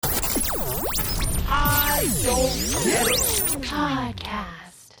I Don't Get It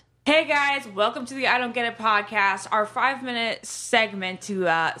Podcast. Hey guys, welcome to the I Don't Get It podcast. Our 5-minute segment to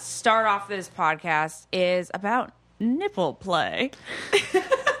start off this podcast is about nipple play.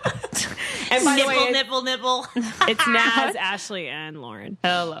 And by the way, nipple. it's Naz, Ashley, and Lauren.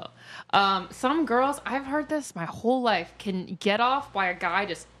 Hello. Some girls, I've heard this my whole life, can get off by a guy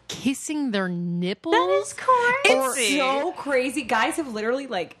just kissing their nipples. That is crazy. It's so crazy. Guys have literally,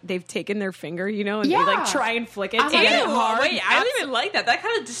 like, they've taken their finger, you know, and Yeah. they, like, try and flick it to Ew, get it hard. Wait, I don't even like that. That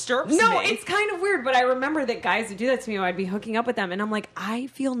kind of disturbs me. No, it's kind of weird, but I remember that guys would do that to me when I'd be hooking up with them, and I'm like, I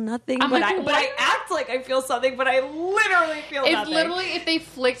feel nothing, I'm but like, I act like I feel something, but I literally feel It's nothing. literally if they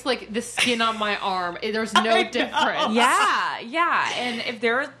flicked like the skin on my arm, there's no difference. Yeah. And if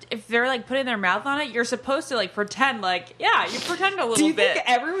they're like putting their mouth on it, you're supposed to like pretend like, yeah, you pretend a little Do you bit. think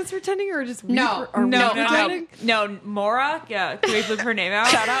everyone's pretending, or just we No. are we pretending? No, Mora. Yeah, can we bleep her name out?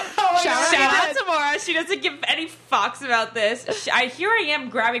 Shout out. Shout Shout out to Mora. She doesn't give any fucks about this. Here I am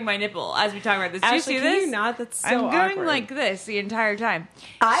grabbing my nipple as we talk about this. Do you Ashley, see can this? you not? That's so I'm going awkward. like this the entire time.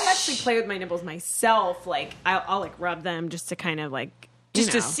 I actually play with my nipples myself. Like I'll like rub them just to kind of like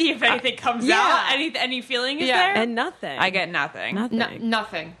Just to see if anything comes yeah. out. Any feeling is there? and nothing. I get nothing.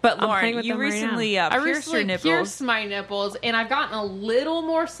 Nothing. But I'm playing Lauren, with you them right recently now. I pierced recently your nipples. pierced my nipples, and I've gotten a little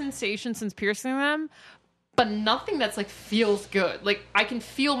more sensation since piercing them, but nothing that's like feels good. Like I can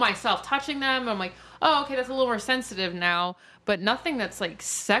feel myself touching them. I'm like, oh, okay, that's a little more sensitive now, but nothing that's like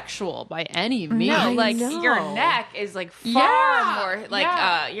sexual by any means. No, I like know. your neck is like far Yeah, more like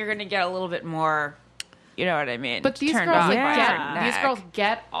yeah. you're gonna get a little bit more. You know what I mean? But these turned girls, on like, by Yeah. your these neck. girls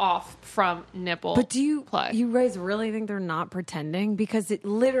get off from nipple. But do you play? you guys really think they're not pretending? Because it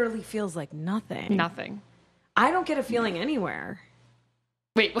literally feels like nothing. Nothing. I don't get a feeling anywhere.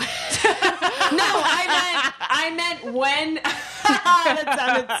 Wait. No, I meant when. That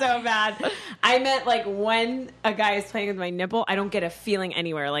sounded so bad. I meant like when a guy is playing with my nipple, I don't get a feeling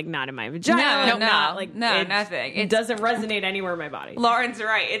anywhere. Like not in my vagina. No, not like nothing. It doesn't resonate anywhere in my body. Lauren's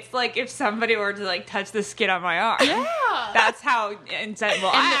right. It's like if somebody were to like touch the skin on my arm. Yeah. That's how intense.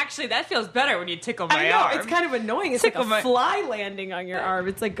 Well, actually that feels better when you tickle my I know arm. it's kind of annoying. It's Tickle like my- a fly landing on your arm.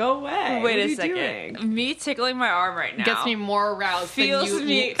 It's like go away. Wait What are a you second. doing? Me tickling my arm right now Gets me more aroused Feels than you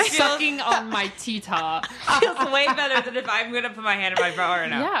me- sucking on my tita. feels way better than if I'm gonna put my hand in my bar right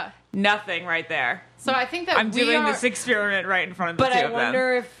now. Yeah. Nothing right there. So I think that I'm we doing are, this experiment right in front of the But two I of them.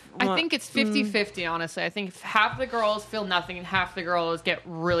 wonder if I think it's 50-50, honestly. I think if half the girls feel nothing and half the girls get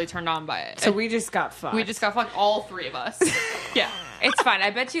really turned on by it. so. We just got fucked. We just got fucked, all three of us. Yeah, it's fine. I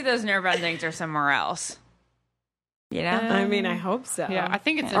bet you those nerve endings are somewhere else. You know? I mean, I hope so. Yeah, I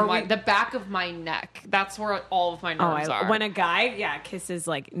think it's in the back of my neck. That's where all of my nerves are. When a guy, kisses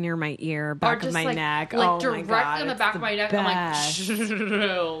like near my ear, back just of my like, neck, like oh directly my God, on the it's back of my neck, I'm like, best.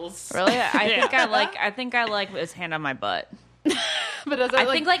 chills. Really? I think I like his hand on my butt. But as I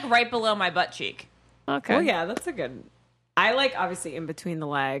think like right below my butt cheek. okay. Well, yeah, that's a good. I like obviously in between the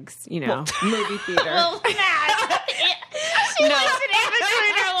legs, you know, movie theater. She likes it in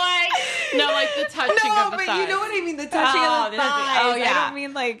between her legs. No, like the touching No, of the but thighs. you know what I mean. The touching Oh, of the the touching. thighs. Oh, yeah. I don't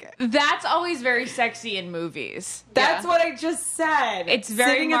mean like. That's always very sexy in movies. That's Yeah. what I just said. It's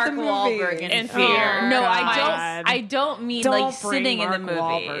very Sitting Mark at the Wahlberg movies. in Oh, Fear. No, God. I don't mean Don't like bring sitting Mark in the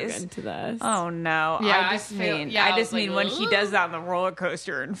Wahlberg movies. into this. Oh no! Yeah, I just I feel- mean yeah, I I just was mean like, when he does that on the roller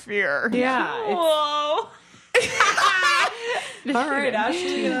coaster in Fear. Yeah, it's- Whoa. All right,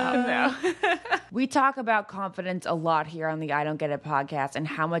 Ashley. No. We talk about confidence a lot here on the I Don't Get It podcast and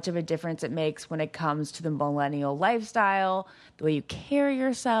how much of a difference it makes when it comes to the millennial lifestyle, the way you carry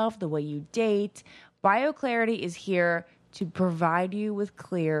yourself, the way you date. BioClarity is here to provide you with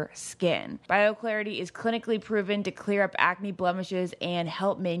clear skin. BioClarity is clinically proven to clear up acne blemishes and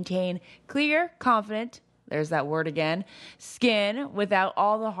help maintain clear, confident, there's that word again, skin without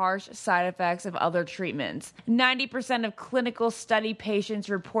all the harsh side effects of other treatments. 90% of clinical study patients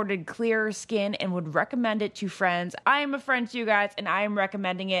reported clearer skin and would recommend it to friends. I am a friend to you guys and I am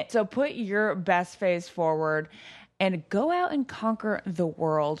recommending it. So put your best face forward and go out and conquer the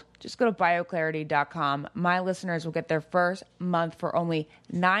world. Just go to bioclarity.com. My listeners will get their first month for only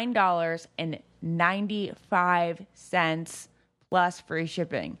 $9.95 plus free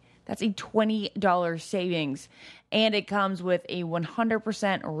shipping. That's a $20 savings. And it comes with a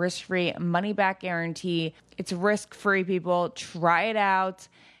 100% risk-free money-back guarantee. It's risk-free, people. Try it out.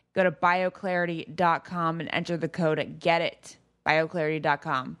 Go to bioclarity.com and enter the code GETIT.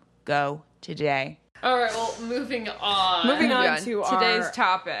 bioclarity.com. Go today. All right, well, moving on. Moving on to Today's our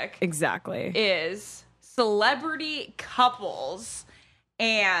topic exactly. is celebrity couples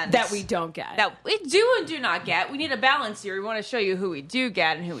And that we don't get. That we do and do not get. We need a balance here. We want to show you who we do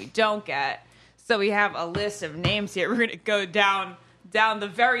get and who we don't get. So we have a list of names here. We're going to go down the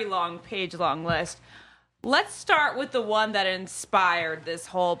very long, page-long list. Let's start with the one that inspired this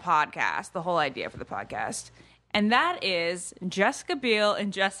whole podcast, the whole idea for the podcast. And that is Jessica Biel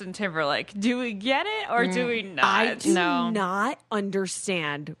and Justin Timberlake. Do we get it or do we not? I do not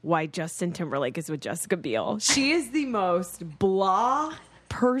understand why Justin Timberlake is with Jessica Biel. She is the most blah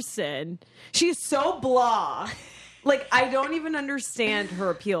person. She is so blah. Like, I don't even understand her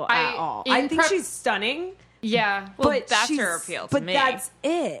appeal at all. I think she's stunning. Yeah. Well, but that's her appeal to me. But that's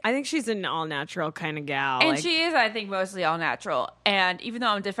it. I think she's an all-natural kind of gal. And she is, I think, mostly all-natural. And even though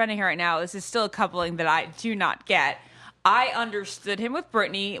I'm defending her right now, this is still a coupling that I do not get. I understood him with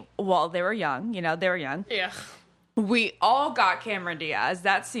Britney while they were young. You know, they were young. Yeah. We all got Cameron Diaz.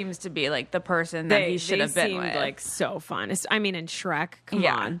 That seems to be, like, the person that he should have been with. They seemed, like, so fun. I mean, in Shrek, come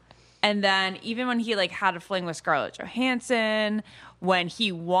on. And then even when he, like, had a fling with Scarlett Johansson, when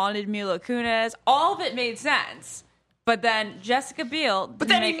he wanted Mila Kunis, all of it made sense. But then Jessica Biel didn't But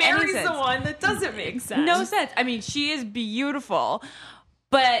then he make any marries sense. the one that doesn't make sense. No sense. I mean, she is beautiful.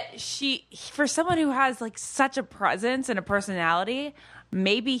 But for someone who has, like, such a presence and a personality,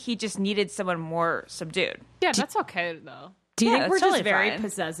 maybe he just needed someone more subdued. Yeah, that's okay, though. Do you Yeah, think we're that's just totally very fine.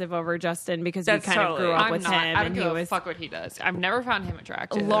 possessive over Justin because That's we kind of grew up I'm with not. him I don't and he give a was fuck what he does. I've never found him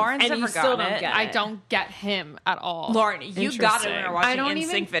attractive. Lauren's And you never still gotten don't it. get I it. don't get him at all. Lauren, you got it when we were watching don't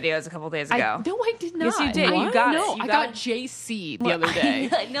NSYNC videos a couple days ago. No, I did not. Yes, you did. What? You got no, it. You I got got JC the other day.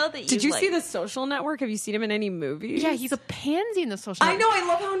 I know that you Did you like, see The Social Network? Have you seen him in any movies? Yeah, he's a pansy in the social. I know. I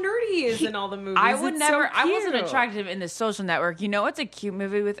love how nerdy he is in all the movies. I would It's never. So I wasn't cute. attracted to him in The Social Network. You know, it's a cute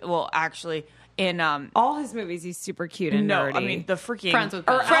movie with. Well, actually, in All his movies, he's super cute and nerdy. I mean the freaking Friends with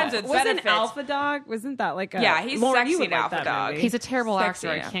or Benefits. Friends with wasn't Benefits. Alpha Dog? Wasn't that like a Yeah, he's Lauren, sexy you would in like Alpha that Dog. movie. He's a terrible Sexy, actor.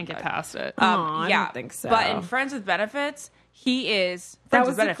 I yeah. can't get past it. I yeah, don't think so. But in Friends with Benefits, he is. That Friends was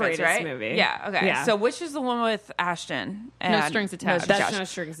with the Benefits, greatest right? movie. Yeah. Okay. Yeah. So which is the one with Ashton? And No Strings Attached. That's No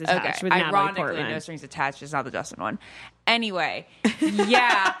Strings Attached Okay. with Natalie Ironically, Portman. No Strings Attached is not the Justin one. Anyway,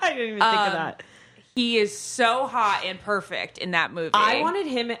 yeah. I didn't even think of that. He is so hot and perfect in that movie. I wanted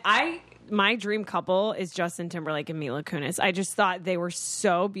him. My dream couple is Justin Timberlake and Mila Kunis. I just thought they were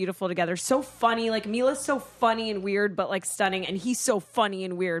so beautiful together, so funny. Like Mila's so funny and weird, but like stunning, and he's so funny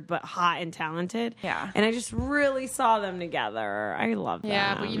and weird, but hot and talented. Yeah. and I just really saw them together. I love them.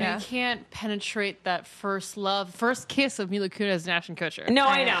 Yeah, but you know, you can't penetrate that first kiss of Mila Kunis and Ashton Kutcher. No,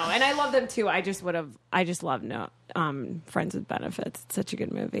 I know, and I love them too. I just love Friends with Benefits. It's such a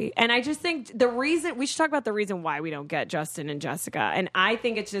good movie, and I just think we should talk about the reason why we don't get Justin and Jessica, and I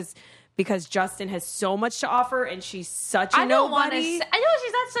think it's just because Justin has so much to offer, and she's such a nobody. I know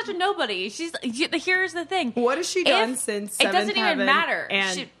she's not such a nobody. Here's the thing. What has she done since it doesn't Seventh even Heaven matter?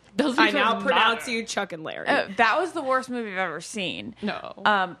 And doesn't I even now matter. pronounce you Chuck and Larry. That was the worst movie I've ever seen.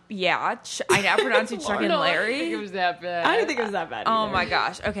 No. Yeah, I now pronounce you Chuck and No, I didn't Larry. think it was that bad. I didn't think it was that bad. Oh either. my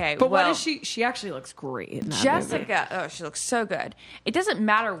gosh. Okay, But well, what is she? She actually looks great in that movie. Jessica, oh, she looks so good. It doesn't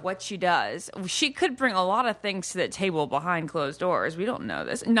matter what she does. She could bring a lot of things to the table behind closed doors. We don't know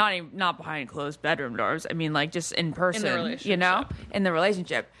this. Not behind closed bedroom doors. I mean, like just in person, you know, in the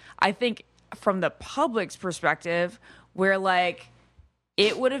relationship. I think from the public's perspective, we're like,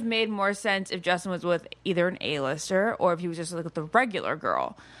 it would have made more sense if Justin was with either an A-lister or if he was just like with a regular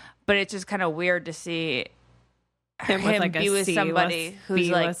girl. But it's just kind of weird to see him with like be a with somebody who's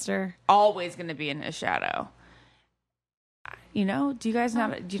B-lister. like always going to be in his shadow. You know, do you guys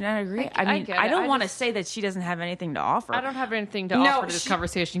not? Do you not agree? I mean, get I it. don't I want to just- say that she doesn't have anything to offer. I don't have anything to No, offer to this she-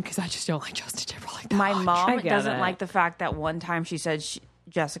 conversation because I just don't like Justin Timberlake. that My much. mom I get doesn't it. like the fact that one time she said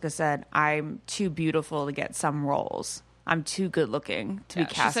Jessica said, "I'm too beautiful to get some roles. I'm too good looking to be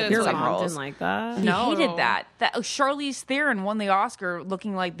she cast said in it's Your some like- mom roles." didn't like that. He No. hated that. Charlize Theron won the Oscar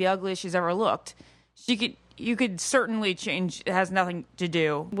looking like the ugliest she's ever looked. You could certainly change. It has nothing to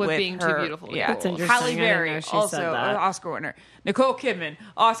do With being too her, beautiful. Yeah, That's interesting. Halle I didn't Berry know she also said that. an Oscar winner. Nicole Kidman,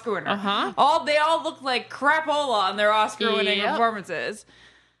 Oscar winner. They all look like crapola on their Oscar-winning Yep. performances.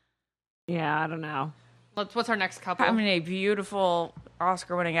 Yeah, I don't know. What's our next couple? How many beautiful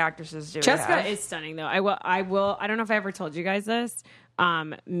Oscar-winning actresses do we Jessica have? is stunning, though. I will. I don't know if I ever told you guys this.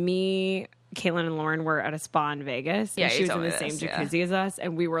 Me, Caitlin, and Lauren were at a spa in Vegas. Yeah, and she you was in told the me same this, yeah. jacuzzi as us,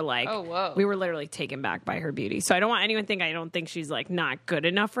 and we were like, Oh, whoa. we were literally taken back by her beauty. So I don't want anyone to think I don't think she's like not good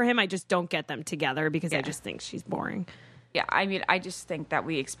enough for him. I just don't get them together because I just think she's boring. Yeah, I mean, I just think that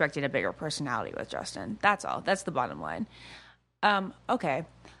we expected a bigger personality with Justin. That's all. That's the bottom line. Okay.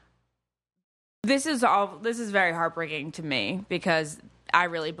 This is very heartbreaking to me because I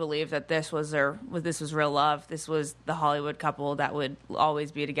really believe that this was real love. This was the Hollywood couple that would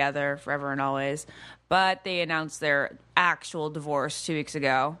always be together forever and always. But they announced their actual divorce 2 weeks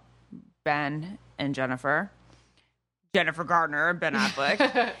ago. Ben and Jennifer Garner and Ben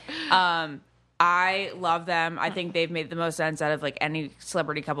Affleck. I love them. I think they've made the most sense out of like any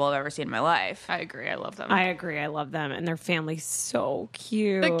celebrity couple I've ever seen in my life. I agree. I love them. I agree. I love them, and their family's so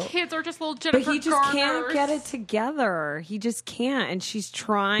cute. The kids are just little Jennifer but he just Garners. can't get it together. He just can't, and she's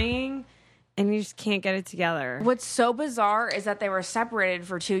trying, and he just can't get it together. What's so bizarre is that they were separated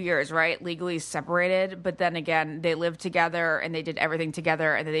for 2 years, right? Legally separated, but then again, they lived together and they did everything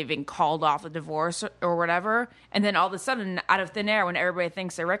together, and then they've been called off the divorce or whatever. And then all of a sudden, out of thin air, when everybody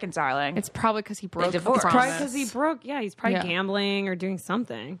thinks they're reconciling, It's probably because he broke the divorced. promise. Probably because he broke. Yeah, he's probably gambling or doing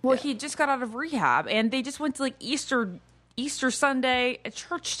something. well, he just got out of rehab, and they just went to like Easter Sunday at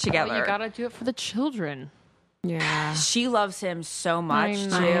church together. Well, you gotta do it for the children. Yeah. She loves him so much I too.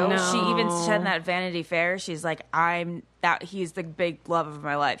 know. She even said in that Vanity Fair, she's like, he's the big love of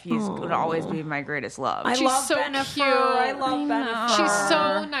my life. He's gonna always be my greatest love. I She's love so Bennifer. cute. I love Bennifer. She's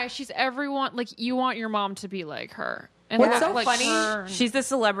so nice. She's everyone. Like, you want your mom to be like her. And What's look so like funny- her. She's the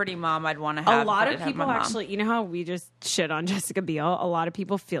celebrity mom I'd want to have. A lot but of I'd have people my mom. actually, you know how we just shit on Jessica Biel? A lot of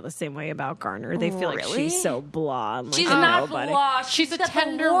people feel the same way about Garner. They feel like Really? she's so blah. And like She's a not nobody. blah. She's a got the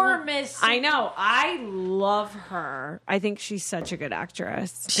tender warmest. I know. I love her. I think she's such a good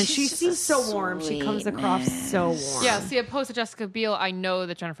actress. And she just seems a so warm. She comes across so warm. Yeah, see, opposed to Jessica Biel, I know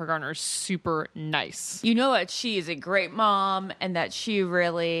that Jennifer Garner is super nice. You know that she is a great mom, and that she's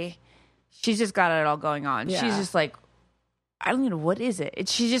just got it all going on. Yeah. She's just like, I don't even know what is it.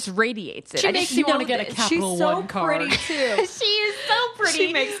 She just radiates it. She I makes just you wanna know get a that- Capital She's so One card. pretty too. She is so pretty.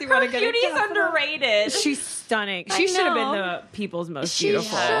 She makes me wanna Her get a beauty's Capital. underrated. She's stunning. I She should have been know. the people's most She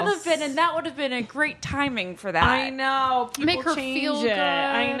beautiful. should have been, and that would have been a great timing for that. I know. People Make her change feel it. good.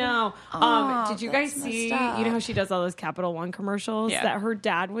 I know. Oh, did you guys that's see? messed up. You know how she does all those Capital One commercials? Yeah. That her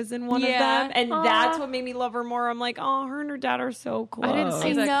dad was in one of Yeah. them, and that's what made me love her more. I'm like, oh, her and her dad are so close. I didn't I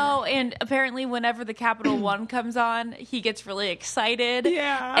see that. know, and apparently whenever the Capital One comes on, he gets really excited.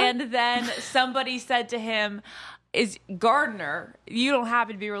 Yeah. And then somebody said to him, is Gardner, you don't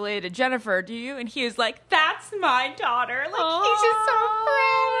happen to be related to Jennifer, do you? And he was like, that's my daughter. Like, he's just so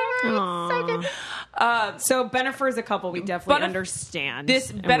proud of her. It's so good. So Bennifer is a couple we definitely But if- understand. This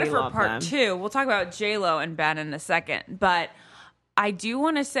and we Bennifer love part them. 2, we'll talk about JLo and Ben in a second, but I do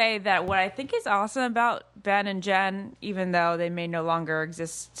want to say that what I think is awesome about Ben and Jen, even though they may no longer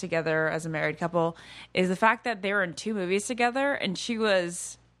exist together as a married couple, is the fact that they were in 2 movies together, and she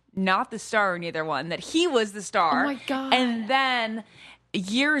was not the star in either one, that he was the star. Oh my God. And then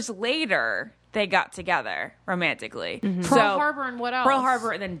years later, they got together romantically. Pearl Harbor and what else? Pearl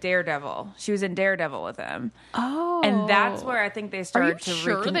Harbor and then Daredevil. She was in Daredevil with him. Oh. And that's where I think they Are started you to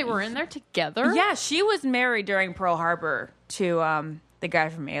sure they were in there together? Yeah, she was married during Pearl Harbor to the guy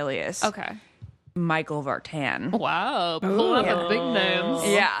from Alias, Okay. Michael Vartan. Wow. Pulling out the big names.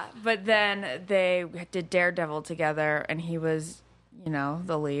 Yeah, but then they did Daredevil together, and he was,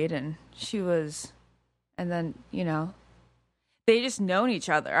 the lead, and she was, and then, they just known each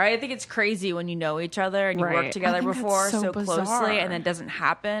other. I think it's crazy when you know each other and you Right. work together I think before that's so closely, bizarre. and then it doesn't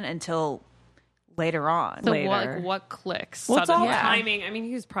happen until later on. So Later. what clicks? Well, it's all suddenly? timing. I mean,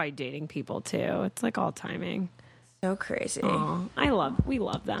 he was probably dating people too. It's like all timing. So crazy. Oh, we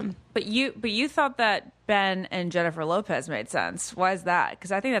love them. But you thought that Ben and Jennifer Lopez made sense. Why is that?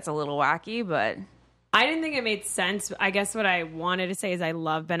 Because I think that's a little wacky, but I didn't think it made sense. I guess what I wanted to say is I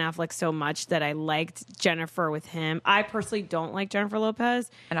love Ben Affleck so much that I liked Jennifer with him. I personally don't like Jennifer Lopez.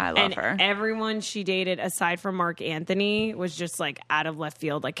 And I love her. Everyone she dated, aside from Mark Anthony, was just like out of left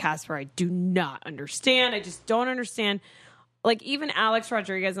field. Like Casper, I do not understand. I just don't understand. Like even Alex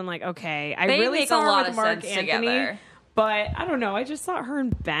Rodriguez, I'm like, okay, I They really make saw a her lot with of Mark sense Anthony. together. But I don't know. I just thought her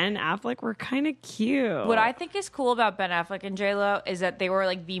and Ben Affleck were kind of cute. what I think is cool about Ben Affleck and JLo is that they were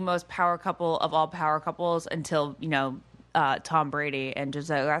like the most power couple of all power couples until, Tom Brady and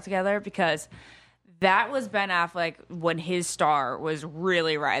Giselle got together, because that was Ben Affleck when his star was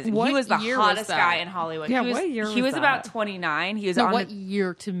really rising. What he was the year was hottest that? guy in Hollywood. Yeah, he was, what year he was was about that? 29. He was No, on what the,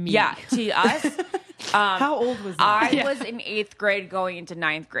 year to me? yeah, to us. How old was that? I was in 8th grade going into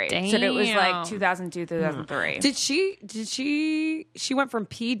 9th grade. So it was like Damn. 2002, 2003. Did she went from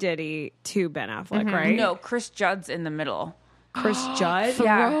P. Diddy to Ben Affleck, right? No, Chris Judd's in the middle. Chris Judd.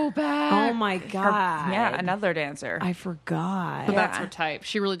 Throwback. Oh my god. Yeah, another dancer. I forgot. But that's her type.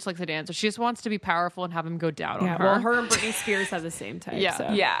 She really just likes to dance. She just wants to be powerful and have him go down on her. Well, her and Britney Spears have the same type. Yeah. So.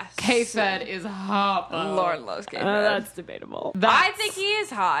 Yeah. K-Fed is hot. Lord loves K-Fed. That's debatable. I think he is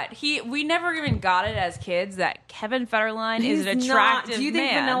hot. We never even got it as kids that Kevin Federline is an attractive man. Do you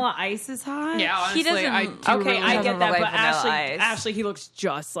think Vanilla Ice is hot? Yeah, honestly, He doesn't. I get that, but Ice. Ashley, he looks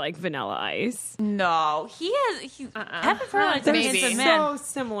just like Vanilla Ice. No, Kevin Federline's a Maybe. handsome man. So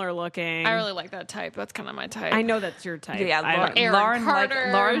similar looking. I really like that type. That's kind of my type. I know that's your type. Yeah, Aaron Lauren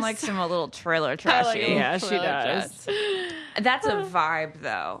Carter's. likes him a little trailer I trashy. like Yeah, she does. That's a vibe,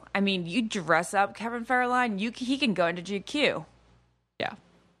 though. I mean, you dress up Kevin Federline, he can go into GQ. Yeah.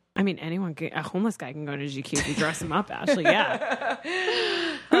 I mean, a homeless guy can go to GQ if you dress him up, Ashley. Yeah.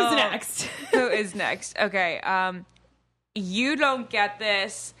 Who's next? Who is next? Okay. You don't get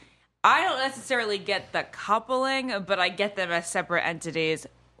this. I don't necessarily get the coupling, but I get them as separate entities.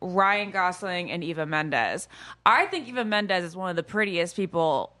 Ryan Gosling and Eva Mendes. I think Eva Mendes is one of the prettiest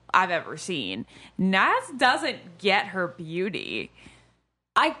people I've ever seen. Naz doesn't get her beauty.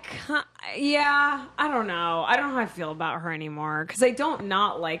 I don't know. I don't know how I feel about her anymore because I don't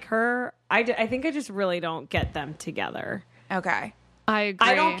not like her. I think I just really don't get them together. Okay. I agree.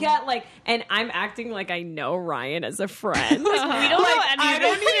 I don't get and I'm acting like I know Ryan as a friend. We don't know any I of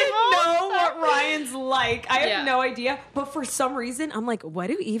don't these even know what Ryan's like. I have Yeah. no idea. But for some reason, I'm like, what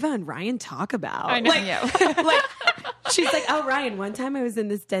do Eva and Ryan talk about? I know. Like, she's like, oh, Ryan, one time I was in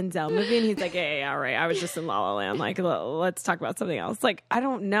this Denzel movie, and he's like, yeah, all right, I was just in La La Land. Like, let's talk about something else. Like, I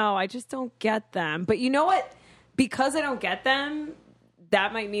don't know. I just don't get them. But you know what? Because I don't get them,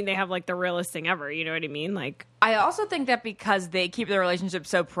 that might mean they have like the realest thing ever. You know what I mean? Like, I also think that because they keep their relationship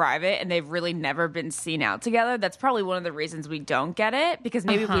so private and they've really never been seen out together, that's probably one of the reasons we don't get it. Because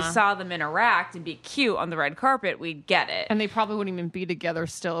maybe if we saw them interact and be cute on the red carpet, we'd get it. And they probably wouldn't even be together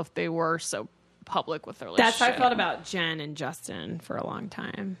still if they were so public with their relationship. that's how I felt about Jen and Justin for a long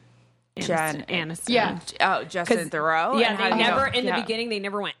time. Aniston. Yeah. Oh, Justin Theroux? Yeah, And how they you never, don't- in the yeah. beginning, they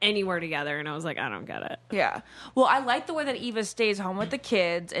never went anywhere together. And I was like, I don't get it. Yeah. Well, I like the way that Eva stays home with the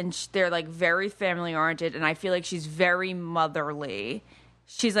kids and they're like very family oriented. And I feel like she's very motherly.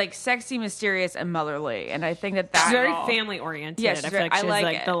 She's like sexy, mysterious, and motherly. And I think that She's very family oriented. Yeah, I feel like I she's like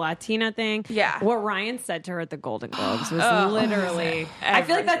like it. the Latina thing. Yeah. What Ryan said to her at the Golden Globes was literally. I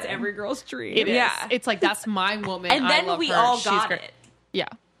feel like that's every girl's dream. It is. Yeah. It's like, that's my woman. And I then love we her. all She's got great. it. Yeah.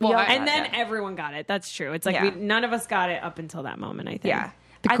 Well, And then everyone got it. That's true. It's like Yeah. none of us got it up until that moment, I think. Yeah.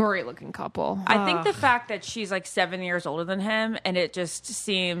 The great looking couple. I think the fact that she's like 7 years older than him, and it just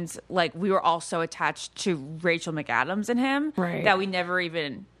seems like we were all so attached to Rachel McAdams and him Right. that we never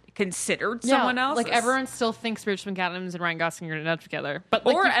even considered someone else. Like everyone still thinks Rachel McAdams and Ryan Gosling are going to end up together. But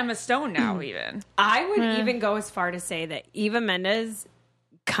like, or Emma Stone now, even. I would even go as far to say that Eva Mendes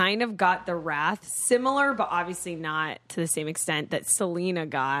kind of got the wrath, similar, but obviously not to the same extent that Selena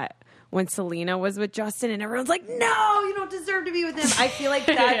got when Selena was with Justin, and everyone's like, no, you don't deserve to be with him. I feel like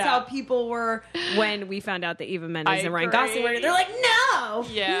that's how people were when we found out that Eva Mendes and Ryan agree. Gosling were. They're like, no,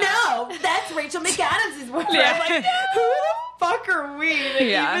 that's Rachel McAdams' boyfriend. Yeah. I'm like, who the fuck are we to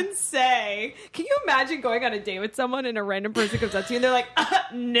Yeah. even say? Can you imagine going on a date with someone and a random person comes up to you and they're like,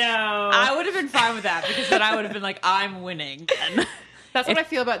 no. I would have been fine with that because then I would have been like, I'm winning. Then. that's what I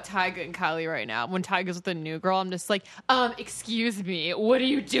feel about Tyga and Kylie right now. When Tyga's with a new girl, I'm just like, excuse me, what are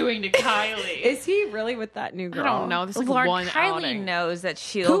you doing to Kylie? Is he really with that new girl? I don't know. This is like Lauren, one Kylie outing. knows that Who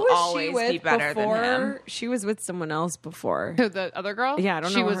she'll was always she with be better before? than him. She was with someone else before. Who, the other girl? Yeah, I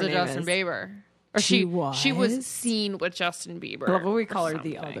don't know She what was her with name Justin is. Bieber. Or She she was was? seen with Justin Bieber. I love what we call or her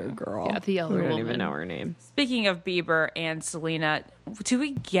the something. other girl. Yeah, the other We don't woman. even know her name. Speaking of Bieber and Selena, do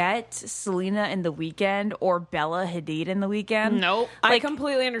we get Selena in The Weeknd or Bella Hadid in The Weeknd? Nope. I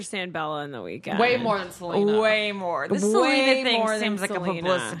completely understand Bella in the weekend. Way more than Selena. Way more. The Way Selena thing more than seems like Selena. a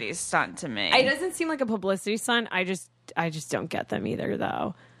publicity stunt to me. It doesn't seem like a publicity stunt. I just don't get them either,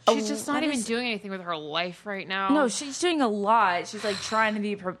 though. She's just not even doing anything with her life right now. No, she's doing a lot. She's like trying to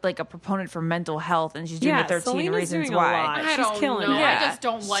be like a proponent for mental health, and she's doing the 13 Selena's Reasons doing a Why. lot. I She's don't killing know. it. I just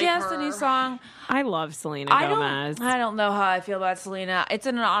don't like she has her. the new song. I love Selena I Gomez. don't know how I feel about Selena. It's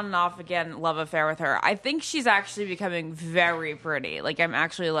an on and off again love affair with her. I think she's actually becoming very pretty. Like I'm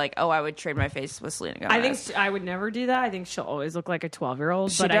actually like, oh, I would trade my face with Selena Gomez. I think I would never do that. I think she'll always look like a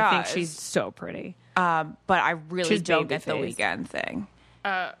 12-year-old, She but I think does. she's so pretty. but I really She's don't get the baby-faced. Weeknd thing.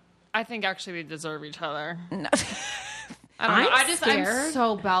 I think actually we deserve each other. No. I don't know. I'm scared.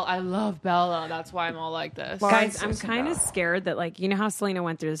 so Bella. I love Bella. That's why I'm all like this. Guys, I'm kind of scared that, like, you know how Selena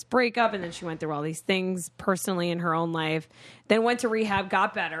went through this breakup and then she went through all these things personally in her own life, then went to rehab,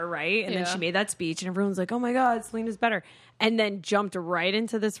 got better, right? And then she made that speech and everyone's like, oh my God, Selena's better. And then jumped right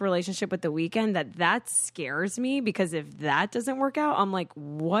into this relationship with The Weeknd. That scares me, because if that doesn't work out, I'm like,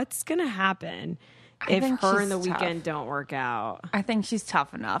 what's going to happen if her and The Weeknd don't work out? I think she's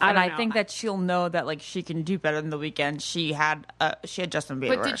tough enough, I think that she'll know that, like, she can do better than The Weeknd. She had Justin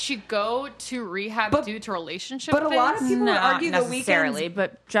Bieber. But did she go to rehab due to relationship But things? a lot of people would argue not The necessarily, Weeknd's...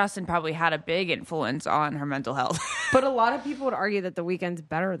 but Justin probably had a big influence on her mental health. But a lot of people would argue that The Weeknd's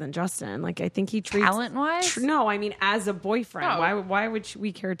better than Justin. Like, I think he treats... Talent-wise? No, I mean, as a boyfriend. Oh. Why would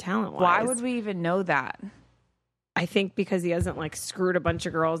we care talent-wise? Why would we even know that? I think because he hasn't, like, screwed a bunch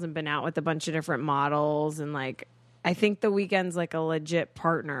of girls and been out with a bunch of different models, and, like, I think The Weeknd's like a legit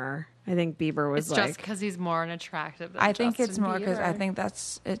partner. I think Bieber was It's just because he's more unattractive than I think Justin it's more because I Bieber. think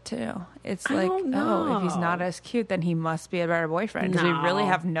that's it too. It's I like, don't oh, if he's know. not as cute, then he must be a better boyfriend. Because we really No.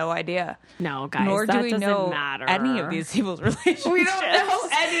 have no idea. No, guys, Nor that do we doesn't know matter. any of these people's relationships. We don't know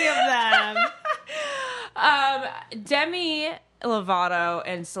any of them. Demi Lovato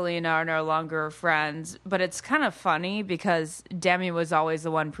and Selena are no longer friends, but it's kind of funny because Demi was always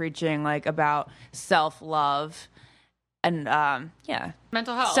the one preaching like about self-love and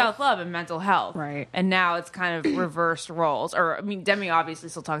mental health. self-love and mental health. Right. And now it's kind of reversed roles. Or, I mean, Demi obviously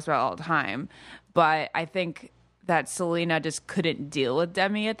still talks about it all the time, but I think that Selena just couldn't deal with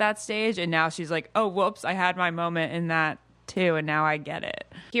Demi at that stage, and now she's like, oh, whoops, I had my moment in that too, and now I get it.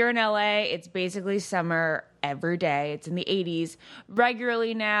 Here in LA, it's basically summer every day. It's in the 80s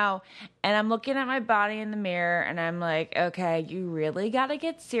regularly now, and I'm looking at my body in the mirror, and I'm like, okay, you really got to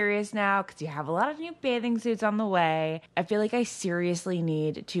get serious now because you have a lot of new bathing suits on the way. I feel like I seriously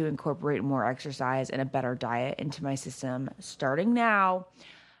need to incorporate more exercise and a better diet into my system starting now.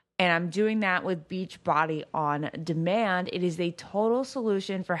 And I'm doing that with Beachbody On Demand. It is a total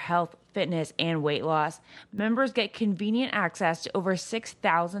solution for health, fitness, and weight loss. Members get convenient access to over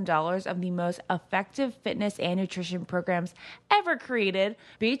 $6,000 of the most effective fitness and nutrition programs ever created.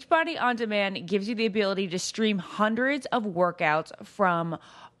 Beachbody On Demand gives you the ability to stream hundreds of workouts from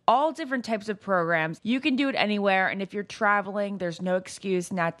all different types of programs. You can do it anywhere, and if you're traveling, there's no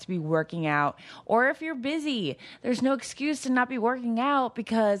excuse not to be working out. Or if you're busy, there's no excuse to not be working out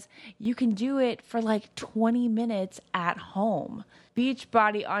because you can do it for like 20 minutes at home.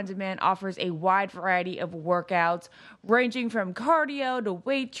 Beachbody On Demand offers a wide variety of workouts ranging from cardio to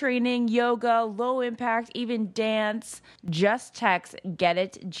weight training, yoga, low impact, even dance. Just text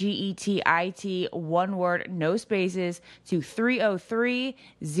GETIT, GETIT, one word, no spaces, to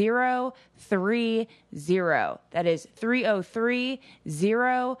 303-030. That is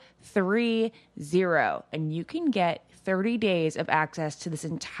 303-030. And you can get 30 days of access to this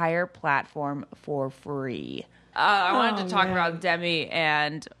entire platform for free. I wanted to talk about Demi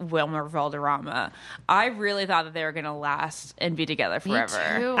and Wilmer Valderrama. I really thought that they were going to last and be together forever.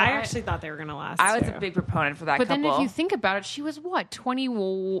 too. I actually thought they were going to last. I was too. a big proponent for that But couple. then if you think about it, she was what, 20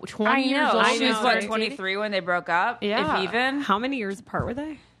 I years know. old? She was, know, what, right? 23 when they broke up? Yeah. If even? How many years apart were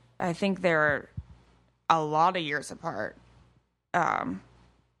they? I think they're a lot of years apart. I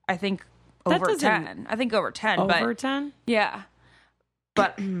think That over doesn't- 10. I think over 10. Over but 10? yeah.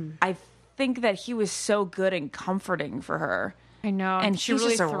 But I think that he was so good and comforting for her. I know. And she she's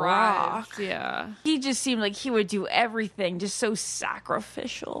really just a thrived. rock. Yeah. He just seemed like he would do everything, just so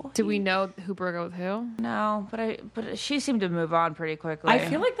sacrificial. Do we know who broke up with who? No, but she seemed to move on pretty quickly. I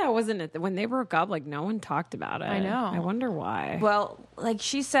feel like that wasn't it. When they broke up, like, no one talked about it. I know. I wonder why. Well, like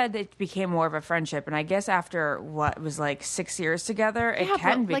she said, it became more of a friendship, and I guess after what was like 6 years together, it Yeah,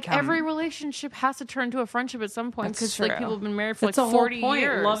 can but, become like every relationship has to turn to a friendship at some point That's because like true. people have been married for That's the like whole 40 point.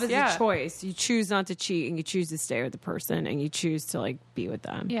 years. Love is yeah. a choice. You choose not to cheat, and you choose to stay with the person, and you choose to, like, be with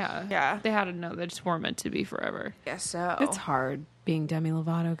them. Yeah. Yeah. They had to know they just weren't meant to be forever. Guess so. It's hard being Demi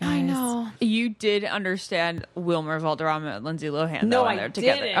Lovato, guys. I know. You did understand Wilmer Valderrama and Lindsay Lohan, No, though, when I they're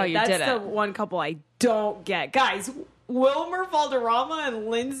didn't. together. Oh, you That's didn't. the one couple I don't get. Guys, Wilmer Valderrama and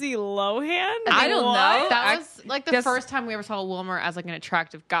Lindsay Lohan? I don't know. That was like the guess- first time we ever saw Wilmer as like an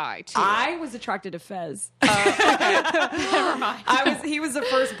attractive guy too. I was attracted to Fez. Never mind. He was the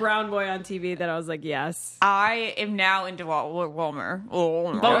first brown boy on TV that I was like, yes. I am now into Wilmer.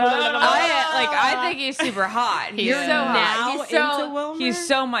 I think he's super hot. He's You're so now hot. He's so, into Wilmer? He's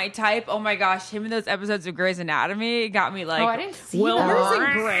so my type. Oh my gosh, him in those episodes of Grey's Anatomy got me like. Oh, I didn't see Wilmer's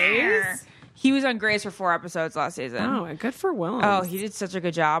that. in Grey's? He was on Grey's for 4 episodes last season. Oh, good for Willem. Oh, he did such a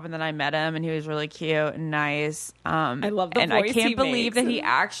good job, and then I met him, and he was really cute and nice. I love the and I voice can't he believe makes. that he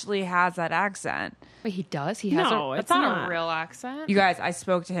actually has that accent. Wait, he does? He has No, that's it's not not. a real accent. You guys, I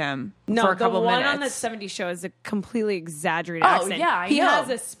spoke to him No, for a couple the one minutes. on the 70s show is a completely exaggerated Oh, accent. yeah, I he know. has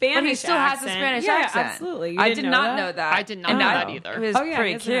a Spanish But he still has a accent. Spanish Yeah, accent. absolutely. You I didn't did not know that. I did not And know I- that either. It was Oh, yeah, he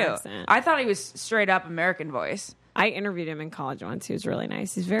pretty has an cute. accent. I thought he was straight up American voice. I interviewed him in college once. He was really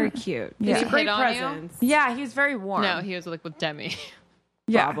nice. He's very cute. Yeah. He's a great Hit on you? presence. Yeah, he was very warm. No, he was like with Demi.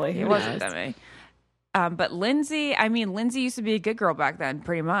 yeah, probably. He Who wasn't knows? Demi. But Lindsay used to be a good girl back then,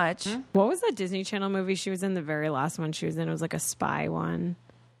 pretty much. What was that Disney Channel movie she was in? The very last one she was in. It was like a spy one.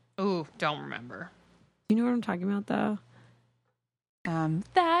 Ooh, don't remember. You know what I'm talking about, though?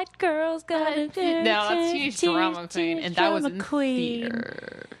 That girl's got a No, that's Teenage Drama Queen, and that was in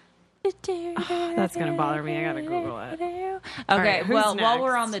theater. That's gonna bother me. I gotta Google it. Okay, right, who's well, while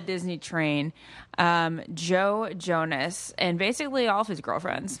we're next? on the Disney train, Joe Jonas and basically all of his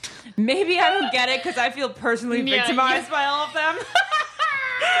girlfriends. Maybe I don't get it because I feel personally Yeah, victimized by all of them.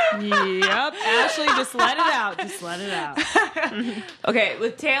 Yep. Ashley, just let it out. Just let it out. Okay,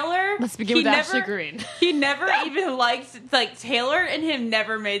 with Taylor, Let's begin with Ashley Green. He never even liked, like, Taylor and him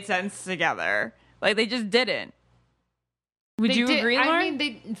never made sense together. Like, they just didn't. Would you agree, Lauren? I mean,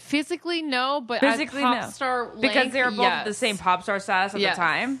 they physically no, but Physically, as no. pop star Because length, they were both yes. the same pop star status at Yes. the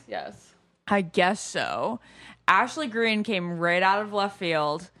time? Yes. I guess so. Ashley Green came right out of left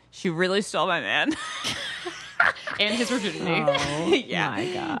field. She really stole my man. And his virginity. Oh, Yeah. my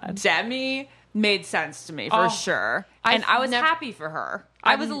God. Demi made sense to me for Oh, sure. And I was happy for her.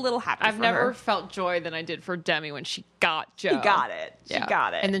 I was a little happy I've for never her. felt joy than I did for Demi when she got Joe. She got it. She Yeah.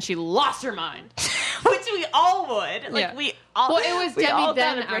 got it. And then she lost her mind. Which we all would. Like, Yeah. we all. Well, it was we all Demi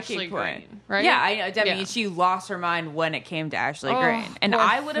then got a breaking Ashley point. Green, right? Yeah, I know. Demi, Yeah. she lost her mind when it came to Ashley Oh, Green. And poor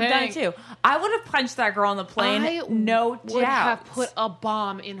I would have done it thing. too. I would have punched that girl on the plane. I no doubt. would have put a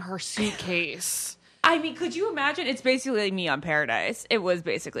bomb in her suitcase. I mean, could you imagine? It's basically Me on Paradise. It was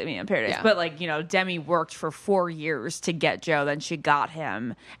basically Me on Paradise. Yeah. But, like, Demi worked for 4 years to get Joe. Then she got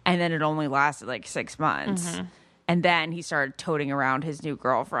him. And then it only lasted, like, 6 months. Mm-hmm. And then he started toting around his new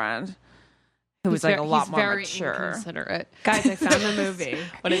girlfriend, who was, like, a lot he's more very mature. inconsiderate. Guys, I found the movie.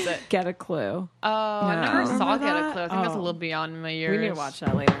 What is it? Get a Clue. Oh, I never saw Get a Clue. I think that's a Oh. little beyond my years. We need to watch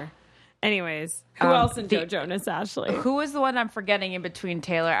that later. Anyways, who else in Joe Jonas, Ashley? Who was the one I'm forgetting in between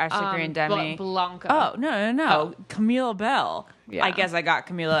Taylor, Ashley Green, and Demi? Blanca. Oh, no. Camila Bell. Yeah. I guess I got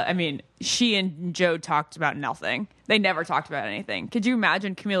Camila. I mean, she and Joe talked about nothing. They never talked about anything. Could you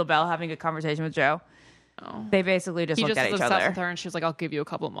imagine Camila Bell having a conversation with Joe? Oh. They basically just He looked just at was each obsessed other. with her, and she was like, "I'll give you a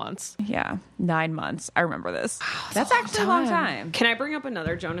couple months." Yeah, 9 months. I remember this. That's actually a long time. Can I bring up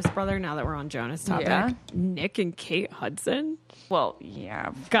another Jonas brother now that we're on Jonas topic? Yeah. Nick and Kate Hudson. Well,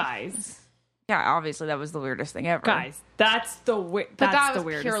 yeah. Guys, Yeah, obviously that was the weirdest thing ever. that's the But that's that the was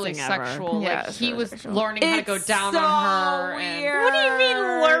weirdest purely thing sexual. ever. Yeah, Like it's he really was sexual. learning how to go It's down so on her. weird. And What do you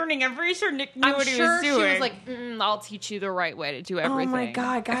mean learning? I'm pretty sure Nick knew I'm what he sure was she doing. was like, "I'll teach you the right way to do everything." Oh my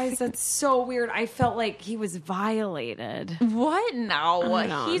God, guys, that's so weird. I felt like he was violated. What? No.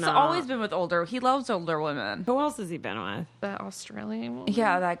 No, He's no. always been with older. He loves older women. Who else has he been with? The Australian woman.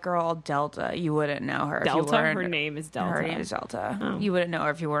 Yeah, that girl Delta. You wouldn't know her. If you Delta? weren't, Her name is Delta. Her name is Delta. Oh. You wouldn't know her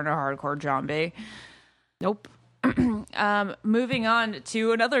if you weren't a hardcore zombie. Nope. Moving on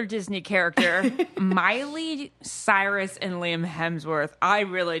to another Disney character, Miley Cyrus and Liam Hemsworth. I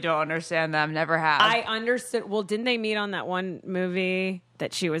really don't understand them. Never have. I understood. Well, didn't they meet on that one movie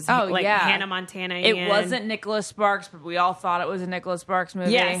that she was Oh, like yeah. Hannah Montana It in? wasn't Nicholas Sparks, but we all thought it was a Nicholas Sparks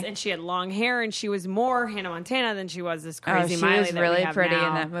movie. Yes, and she had long hair, and she was more Hannah Montana than she was this oh, crazy she Miley was that we really have pretty now.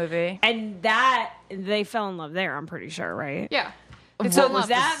 in that movie. And that they fell in love there. I'm pretty sure, right? Yeah. So Well,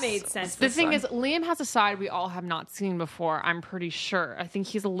 that made sense. The this thing one. is, Liam has a side we all have not seen before. I'm pretty sure. I think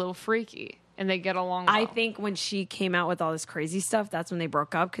he's a little freaky, and they get along. I well. think when she came out with all this crazy stuff, that's when they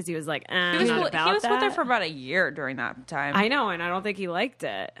broke up because he was like, I'm He was, not about with that. her for about a year during that time. I know, and I don't think he liked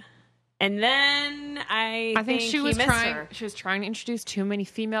it. And then I think she he was missed trying. her. She was trying to introduce too many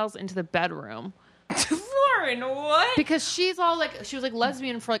females into the bedroom Lauren, what? because she was like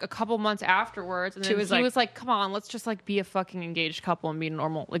lesbian for like a couple months afterwards, and then he was like, "Come on, let's just like be a fucking engaged couple and be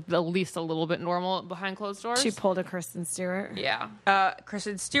normal, like at least a little bit normal behind closed doors." She pulled a Kristen Stewart. yeah.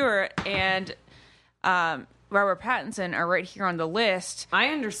 Kristen Stewart and Robert Pattinson are right here on the list. I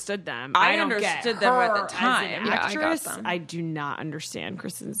understood them. I don't understood get them at the her as time. an Yeah, I got actress, them. I do not understand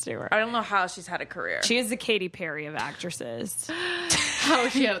Kristen Stewart. I don't know how she's had a career. She is the Katy Perry of actresses. How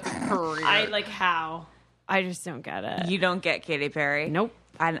she had a career. I like how. I just don't get it. You don't get Katy Perry. Nope.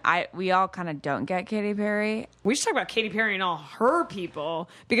 And we all kind of don't get Katy Perry. We should talk about Katy Perry and all her people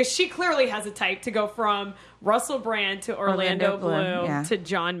because she clearly has a type to go from Russell Brand to Orlando Bloom yeah. to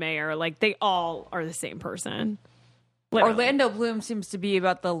John Mayer. Like they all are the same person. Literally. Orlando Bloom seems to be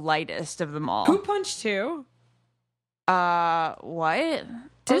about the lightest of them all. Who punched who? What?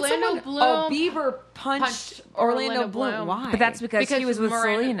 Orlando Bloom. Oh, Bieber punched Orlando Bloom. Why? But that's because he was with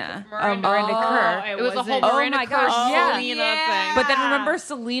Selena. Miranda Kerr. It was a whole Oh Miranda my Kerr gosh, yeah. Selena Yeah. But then remember,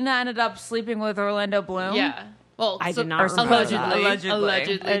 Selena ended up sleeping with Orlando Bloom? thing. Yeah. Well, I did not or remember allegedly. that.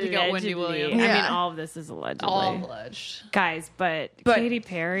 Allegedly, to get Wendy Williams. I Yeah. mean, all of this is allegedly. All alleged. Guys, but Katy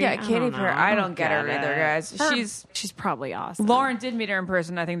Perry. Yeah, I Katy don't Perry. know. I don't get her it. either, guys. She's probably awesome. Lauren did meet her in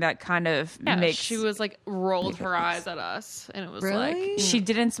person. I think that kind of Yeah, makes... she was like rolled her eyes at us, and it was like She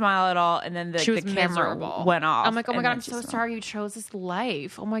didn't smile at all, and then she was the camera miserable. went off. I'm like, oh my and god, then I'm she so smiled. sorry you chose this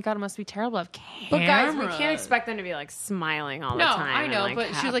life. Oh my god, it must be terrible. I have But guys, we cameras. can't expect them to be like smiling all the No, time. I know, and,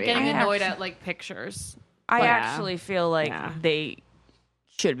 but like, she was like happy. getting I annoyed actually- at like pictures. I Yeah. actually feel like Yeah. they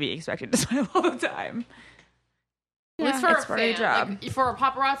should be expected to smile all the time. At least for it's a part of your fan. job. Like, for a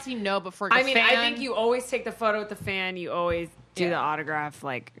paparazzi, no, but for a I mean, fan, I think you always take the photo with the fan. You always do the Yeah. autograph.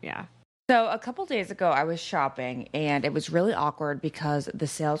 Like, yeah. So a couple days ago, I was shopping, and it was really awkward because the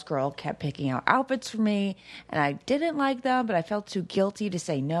sales girl kept picking out outfits for me, and I didn't like them, but I felt too guilty to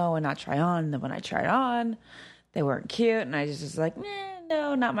say no and not try on. And then when I tried on, they weren't cute, and I just was like,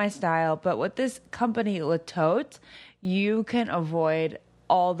 no, not my style. But with this company, Le Tote, you can avoid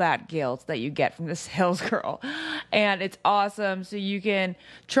all that guilt that you get from the sales girl. And it's awesome. So you can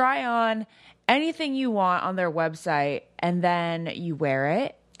try on anything you want on their website, and then you wear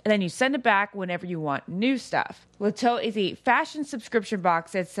it, and then you send it back whenever you want new stuff. Le Tote is a fashion subscription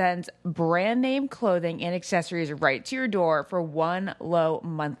box that sends brand name clothing and accessories right to your door for one low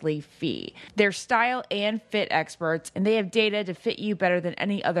monthly fee. They're style and fit experts, and they have data to fit you better than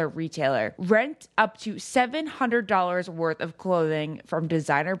any other retailer. Rent up to $700 worth of clothing from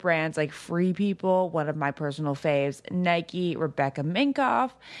designer brands like Free People, one of my personal faves, Nike, Rebecca Minkoff,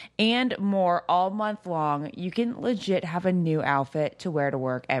 and more all month long. You can legit have a new outfit to wear to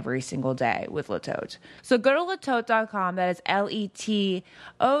work every single day with Le Tote. So go to letote.com, that is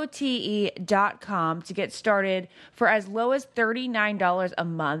LETOTE.com, to get started for as low as $39 a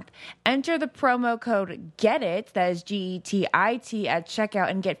month. Enter the promo code GETIT, that is GETIT, at checkout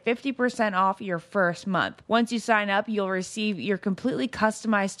and get 50% off your first month. Once you sign up, you'll receive your completely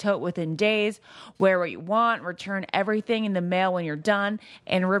customized tote within days. Wear what you want, return everything in the mail when you're done,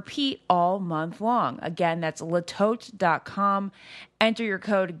 and repeat all month long. Again, that's letote.com. Enter your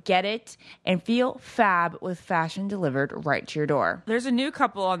code GETIT and feel fab with fashion delivered right to your door. There's a new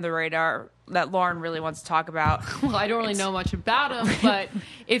couple on the radar that Lauren really wants to talk about. Well, I don't really know much about him, but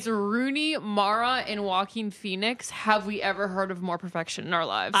it's Rooney Mara and Joaquin Phoenix. Have we ever heard of more perfection in our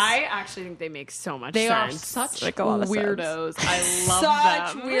lives? I actually think they make so much They are sense. such Like a lot of weirdos. I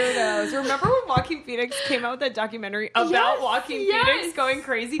love Such them. weirdos. Remember when Joaquin Phoenix came out with that documentary about Joaquin Phoenix going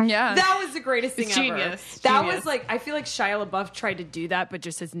crazy? Yeah. That was the greatest thing It's ever. genius. That Genius. was like, I feel like Shia LaBeouf tried to do that, but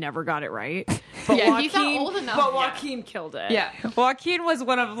just has never got it right. But Yeah, he's not old enough But yet. Joaquin killed it. Yeah. Joaquin was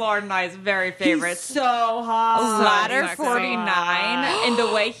one of Lauren and I's very favorites. He's so hot. Ladder sexy. 49 and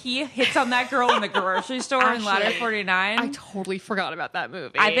the way he hits on that girl in the grocery store in Ladder Actually, 49. I totally forgot about that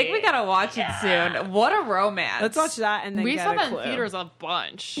movie. I think we gotta watch it soon. What a romance. Let's watch that and then we get saw a that clue. in theaters a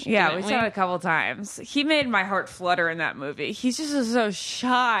bunch. Yeah, didn't we saw it a couple times. He made my heart flutter in that movie. He's just so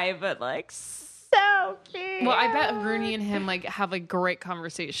shy, but like so cute. Well, I bet Rooney and him like have a great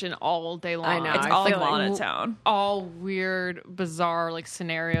conversation all day long. I know. it's I all feel like- monotone. all weird, bizarre like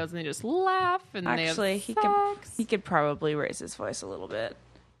scenarios, and they just laugh and Actually, they have sex. he could probably raise his voice a little bit.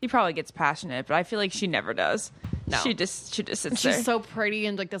 He probably gets passionate, but I feel like she never does. No. She just sits She's there. so pretty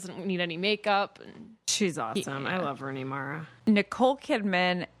and like doesn't need any makeup. And She's awesome. Yeah. I love Rooney Mara. Nicole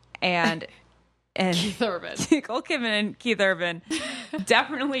Kidman and Keith Urban. Nicole Kidman and Keith Urban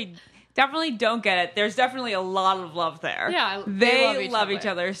definitely don't get it. There's definitely a lot of love there. Yeah, they they love love each each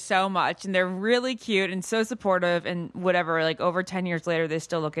other. other so much, and they're really cute and so supportive. And whatever, like over 10 years later, they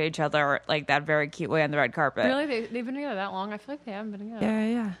still look at each other like that very cute way on the red carpet. Really, they've been together that long? I feel like they haven't been together.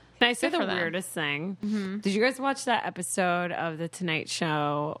 Yeah. Can I say Good the for them. weirdest thing? Did you guys watch that episode of The Tonight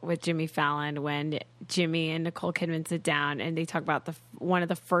Show with Jimmy Fallon when Jimmy and Nicole Kidman sit down and they talk about one of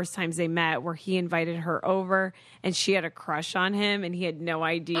the first times they met where he invited her over and she had a crush on him and he had no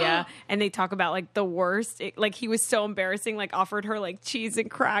idea. And they talk about like the worst, like he was so embarrassing, like offered her like cheese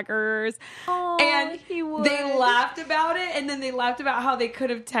and crackers. And he would. they laughed about it, and then they laughed about how they could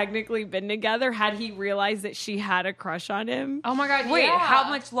have technically been together had he realized that she had a crush on him. Oh my god! Wait, yeah. how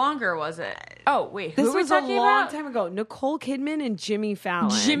much longer was it? Oh, wait, who This were we was a talking long about? time ago. Nicole Kidman and Jimmy Fallon.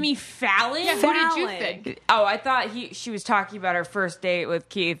 Jimmy Fallon? Yeah, who did you Fallon. think? Oh, I thought she was talking about her first date with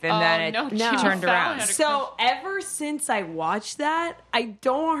Keith, and then no, it Jimmy turned Fallon around. had a So ever since I watched that, I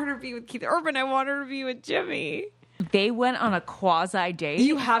don't want her to be with Keith Urban. I want her to be with Jimmy. They went on a quasi date.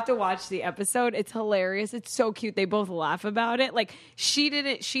 You have to watch the episode. It's hilarious. It's so cute. They both laugh about it. Like, she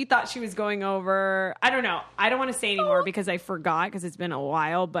thought she was going over. I don't know. I don't want to say anymore because I forgot because it's been a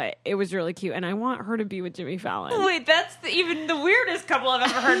while, but it was really cute. And I want her to be with Jimmy Fallon. Wait, that's even the weirdest couple I've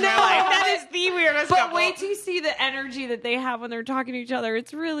ever heard in my life. That is the weirdest But couple. wait till you see the energy that they have when they're talking to each other.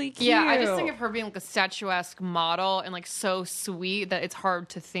 It's really cute. Yeah, I just think of her being like a statuesque model and like so sweet that it's hard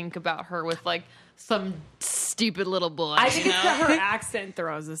to think about her with like some stupid little boy. I think it's that her accent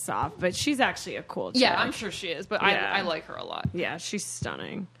throws us off, but she's actually a cool chick. Yeah, I'm sure she is, but Yeah. I like her a lot. Yeah, she's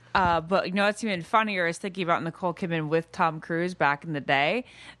stunning. But you know what's even funnier is thinking about Nicole Kidman with Tom Cruise back in the day.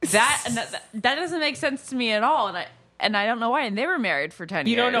 That doesn't make sense to me at all, and I don't know why. And they were married for 10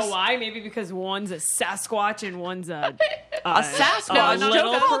 years. You don't know why? Maybe because one's a Sasquatch and one's a Sasquatch. a little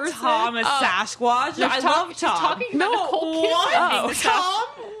Don't call person. Tom a Sasquatch. I love She's Tom. talking about Nicole Kidman Oh, being the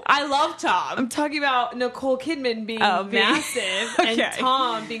Tom. I love Tom. I'm talking about Nicole Kidman being massive Okay. and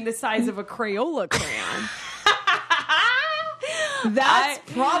Tom being the size of a Crayola crayon. That's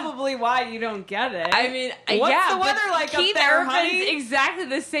probably why you don't get it. I mean, what's the but weather like Keith up there, Urban's honey? exactly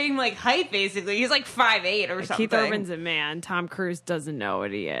the same like height. Basically, he's like 5'8" or something. Keith Urban's a man. Tom Cruise doesn't know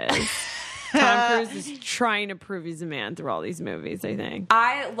what he is. Tom Cruise is trying to prove he's a man through all these movies, I think.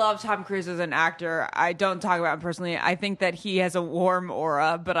 I love Tom Cruise as an actor. I don't talk about him personally. I think that he has a warm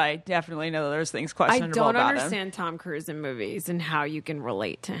aura, but I definitely know there's things I questionable don't about him. understand Tom Cruise in movies and how you can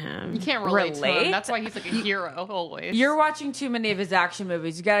relate to him. You can't relate to Relate? him. That's why he's like a hero always. You're watching too many of his action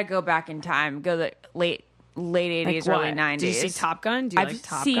movies. You got to go back in time. Go the late 80s, Like early what? 90s. Do you see Top Gun? Do you I've like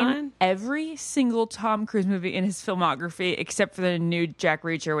Top seen Gun? every single Tom Cruise movie in his filmography except for the new Jack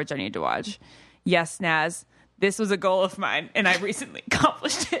Reacher, which I need to watch. Yes, Naz, this was a goal of mine, and I recently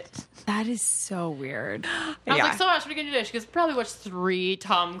accomplished it. That is so weird. I was like, so Ash, what are you gonna do today? She goes, probably watch 3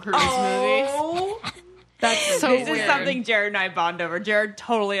 Tom Cruise movies. Oh, That's so this weird. is something Jared and I bond over. Jared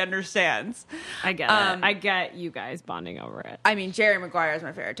totally understands. I get it. I get you guys bonding over it. I mean, Jerry Maguire is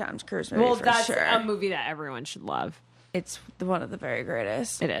my favorite Tom Cruise movie Well, for that's sure. a movie that everyone should love. It's one of the very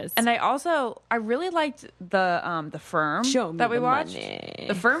greatest. It is. And I really liked the Firm Show me that we the watched. money.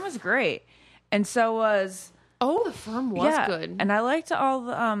 The Firm was great, and so was Oh, The Firm was good. And I liked all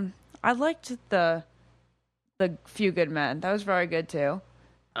the I liked the Few Good Men. That was very good too.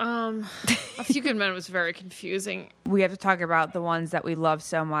 A Few Good Men was very confusing. We have to talk about the ones that we love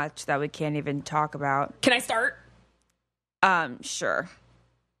so much that we can't even talk about. Can I start? Sure.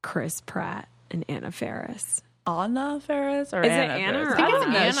 Chris Pratt and Anna Faris. Anna Faris or Is it Anna Anna Faris? or I think it's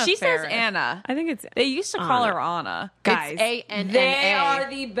Anna? Anna. She Faris. says Anna. I think it's They used to call Anna. her Anna. guys. It's A-N-N-A. They are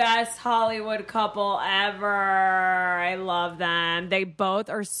the best Hollywood couple ever. I love them. They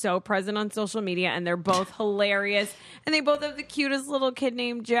both are so present on social media, and they're both hilarious. And they both have the cutest little kid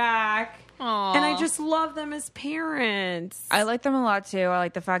named Jack. Aw. And I just love them as parents. I like them a lot too. I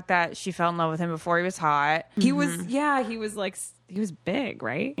like the fact that she fell in love with him before he was hot. He was he was big,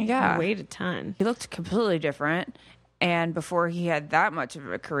 right? Yeah. He weighed a ton. He looked completely different, and before he had that much of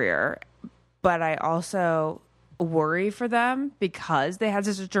a career. But I also worry for them because they had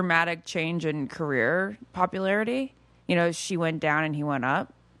such a dramatic change in career popularity. You know, she went down and he went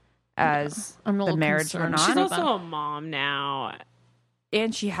up as I'm a the little marriage concerned. went on. She's None of also a mom now.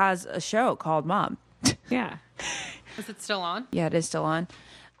 And she has a show called Mom. Yeah. Is it still on? Yeah, it is still on.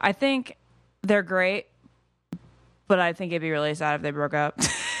 I think they're great, but I think it'd be really sad if they broke up.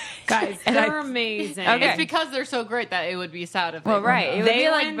 Guys, And they're I- amazing. Okay. It's because they're so great that it would be sad if they Well, broke right. up. It would They be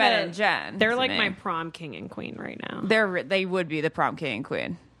like win Ben the- and Jen. They're to like me. my prom king and queen right now. They would be the prom king and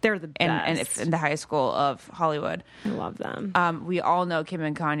queen. They're the best. And if in the high school of Hollywood. I love them. We all know Kim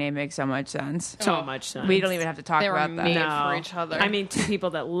and Kanye make so much sense. So much sense. We don't even have to talk They were about that. made No. for each other. I mean, two people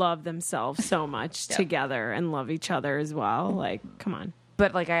that love themselves so much together and love each other as well. Like, come on.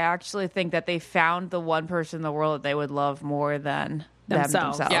 But like, I actually think that they found the one person in the world that they would love more than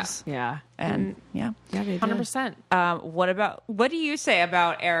Themselves. themselves. Yeah. And yeah. Yeah, they did. 100%. What do you say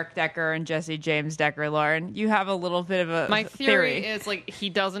about Eric Decker and Jesse James Decker, Lauren? You have a little bit of a My theory is like he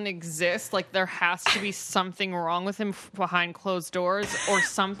doesn't exist. Like there has to be something wrong with him behind closed doors, or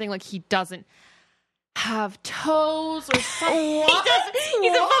something like he doesn't have toes or something. He's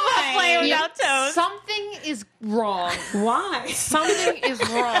a football player Yeah, without toes. something is wrong. Why? Something is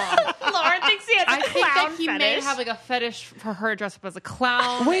wrong. Lauren thinks he has I think that he may have like a fetish for her to dress up as a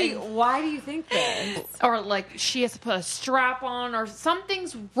clown. Wait, why do you think this? Or like she has to put a strap on, or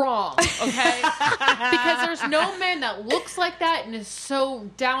something's wrong, okay? Because there's no man that looks like that and is so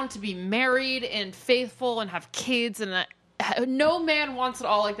down to be married and faithful and have kids and no man wants it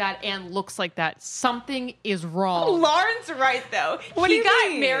all like that and looks like that. Something is wrong. Lauren's right though. What do he you got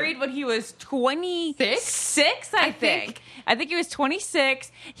mean? married when he was 26, I think. I think he was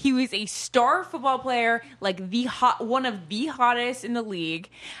 26. He was a star football player, like one of the hottest in the league.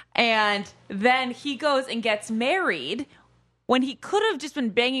 And then he goes and gets married when he could have just been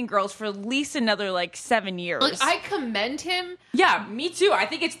banging girls for at least another like 7 years. Like, I commend him. Yeah, me too. I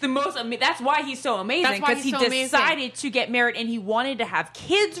think it's the most. That's why he's so amazing. That's why Because he's he so amazing. decided to get married and he wanted to have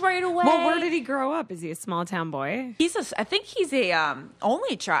kids right away. Well, where did he grow up? Is he a small town boy? I think he's a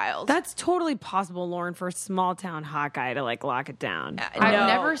only child. That's totally possible, Lauren, for a small town hot guy to like lock it down. I've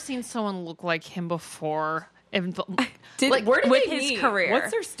never seen someone look like him before. Where did with they his meet? career?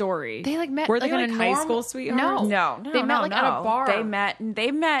 What's their story? They like met. Were like, they in like a high normal- school sweethearts? No, They met like at a bar.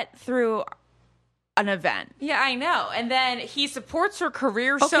 They met through an event. Yeah, I know. And then he supports her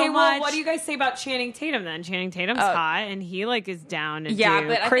career so Okay, much. well, what do you guys say about Channing Tatum then? Channing Tatum's hot, and he like is down to do.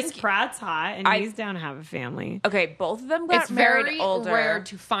 but I Chris think- Pratt's hot, and he's down to have a family. Okay, both of them got It's married very older. rare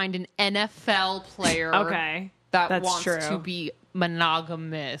to find an NFL player Okay, that that's wants true. to be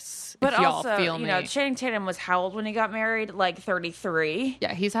monogamous. but if y'all also, feel me. Channing Tatum was how old when he got married? Like 33.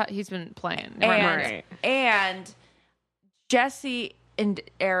 Yeah, he's been playing. And, and Jesse and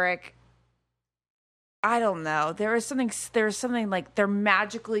Eric, I don't know. There's something like they're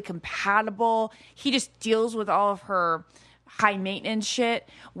magically compatible. He just deals with all of her high maintenance shit.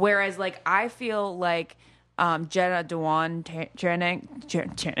 Whereas like I feel like Jenna Dewan Tatum,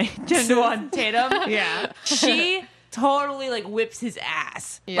 Yeah. she totally like whips his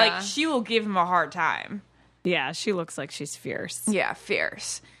ass. Yeah. Like she will give him a hard time. Yeah, she looks like she's fierce. Yeah,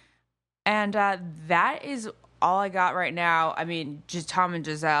 fierce. And that is all I got right now. I mean, just Tom and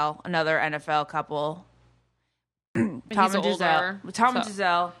Giselle, another NFL couple. Tom and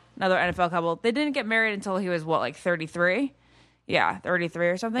Giselle, another NFL couple. They didn't get married until he was like 33. Yeah, 33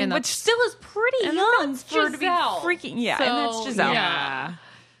 or something, And which that's- still is pretty and young that's for to be Giselle. freaking. Yeah, So, and that's Giselle. yeah.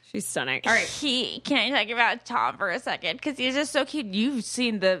 She's stunning. All right. Can I talk about Tom for a second? Because he's just so cute. You've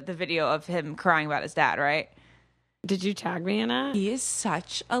seen the video of him crying about his dad, right? Did you tag me in it? He is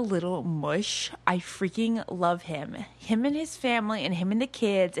such a little mush. I freaking love him. Him and his family, and him and the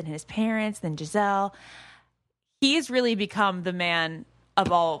kids, and his parents, and Giselle. He has really become the man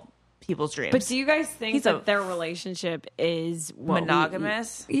of all people's dreams. But do you guys think He's that their relationship is what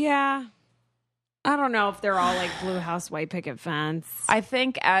monogamous? Yeah. I don't know if they're all like Blue House, White Picket Fence. I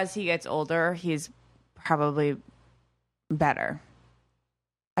think as he gets older, he's probably better.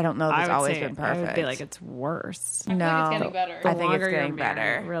 I don't know if it's always been perfect. I would be like, it's worse. I feel like it's getting better. I think it's longer you're getting better.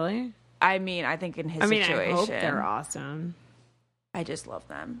 married. Really? I mean, I think in his I situation, hope they're awesome. I just love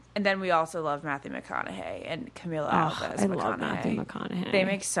them. And then we also love Matthew McConaughey and Camila Alves. I love Matthew McConaughey. They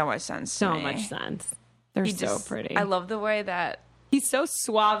make so much sense. so to me. much sense. They're so pretty. I love the way that He's so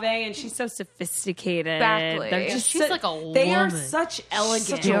suave and she's so sophisticated. Exactly. They're Yeah, just she's like a They are woman. such elegant.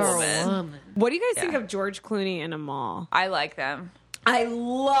 Such a woman. What do you guys think Yeah. of George Clooney in a mall? I like them. I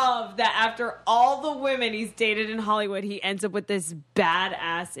love that after all the women he's dated in Hollywood, he ends up with this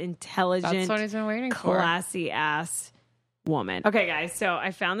badass, intelligent, That's what he's been waiting for. classy ass woman. Okay, guys, so I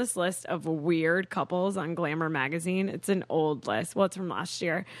found this list of weird couples on Glamour magazine. It's an old list. Well, it's from last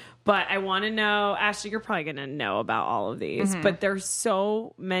year. But I want to know, Ashley, you're probably going to know about all of these. But there's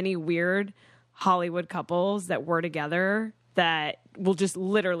so many weird Hollywood couples that were together that will just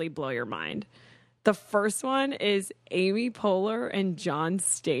literally blow your mind. The first one is Amy Poehler and John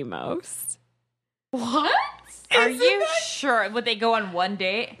Stamos. What? Are you sure? Would they go on one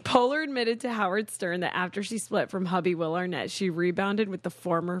date? Poehler admitted to Howard Stern that after she split from hubby Will Arnett, she rebounded with the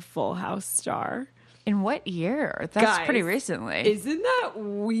former Full House star. In what year? That's Guys, pretty recently. Isn't that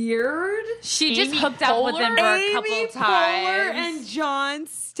weird? She just Amy hooked up with him for a Amy couple Poehler times. and John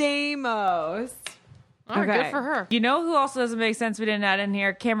Stamos. Oh, good for her. You know who also doesn't make sense we didn't add in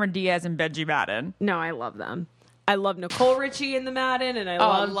here? Cameron Diaz and Benji Madden. No, I love them. I love Nicole Richie in the Madden, and I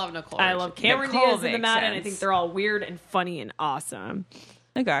love Nicole I Richie. love Cameron Nicole Diaz in the makes Madden. I sense. think they're all weird and funny and awesome.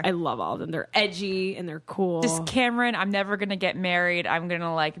 Okay. I love all of them. They're edgy and they're cool. Just Cameron, I'm never going to get married. I'm going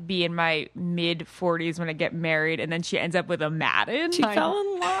to like be in my mid 40s when I get married. And then she ends up with a Madden. She fell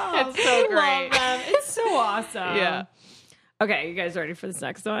in love. It's so I great. love them. It's so awesome. Yeah. Okay, you guys ready for this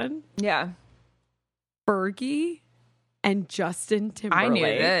next one? Yeah. Fergie and Justin Timberlake. I knew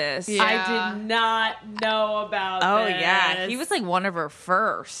this. Yeah. I did not know about Oh, this. yeah. He was like one of her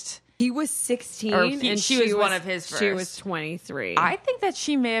first. He was 16, Or and she was one of his She first. was 23. I think that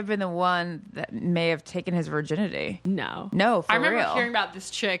she may have been the one that may have taken his virginity. No. No, for I remember real. hearing about this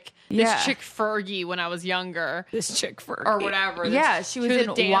chick, Yeah. this chick Fergie when I was younger, This chick for or whatever. Yeah, she was a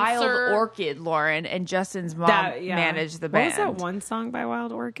in dancer. Wild Orchid, Lauren, and Justin's mom managed the band. What was that one song by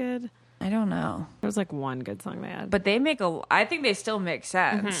Wild Orchid? I don't know. There was like one good song they had. But they make I think they still make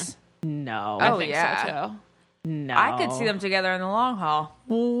sense. no. Oh, I think yeah. so too. No. I could see them together in the long haul.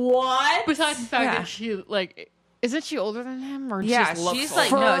 What? Besides the fact Yeah. that she isn't she older than him, or Yeah, just looks she's older?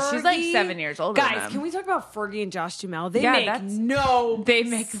 like no, she's like Fergie? 7 years older. Guys, than him. can we talk about Fergie and Josh Duhamel? They Yeah, make that's- no They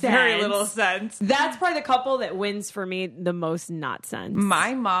make very little sense. That's probably the couple that wins for me the most not sense.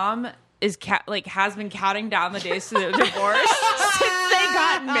 My mom is has been counting down the days to the divorce since they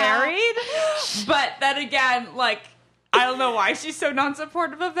got married. But then again, I don't know why she's so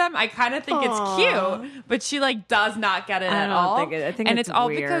non-supportive of them. I kind of think it's cute, but she does not get it I at don't all. think it- I think and it's all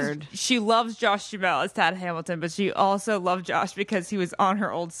weird. because she loves Josh Duhamel as Tad Hamilton, but she also loved Josh because he was on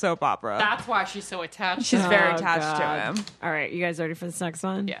her old soap opera. That's why she's so attached. She's to very him. attached to God. him. All right, you guys ready for this next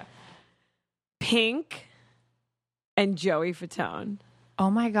one? Yeah. Pink and Joey Fatone. Oh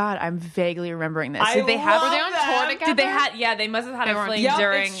my god, I'm vaguely remembering this. I Did they have? Were they on tour together? Did they had? Yeah, they must have had They a were- fling Yep,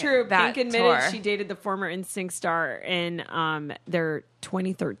 during it's true. that Pink admitted tour. she dated the former NSYNC star in their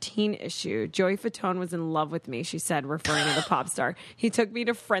 2013 issue. Joey Fatone was in love with me, she said, referring to the pop star. He took me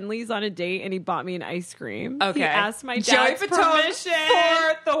to Friendly's on a date and he bought me an ice cream. Okay. He asked my Joey dad's Fatone permission.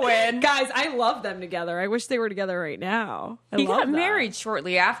 for the win. Guys, I love them together. I wish they were together right now. He love got that. married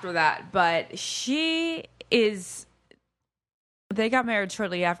shortly after that, but she is. They got married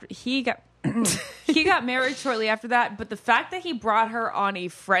shortly after he got. He got married shortly after that, but the fact that he brought her on a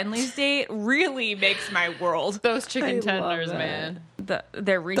Friendly's date really makes my world. Those chicken love tenders, it. man.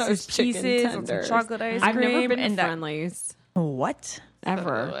 Their Reese's Those chicken Pieces and some tenders. chocolate ice I've cream. never been and to Friendly's. What?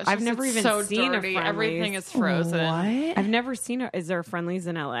 Ever. Delicious. I've never It's even so seen dirty. a Friendly's. Everything is frozen. What? I've never seen Is there a Friendly's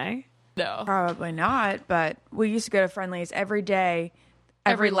in LA? No. Probably not, but we used to go to Friendly's every day,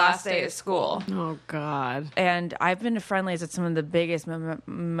 every last day of school. Oh, God. And I've been to Friendly's at some of the biggest,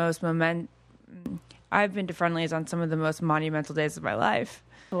 I've been to Friendly's on some of the most monumental days of my life.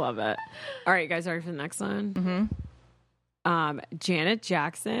 I love it. All right, you guys ready for the next one? Mm-hmm. Janet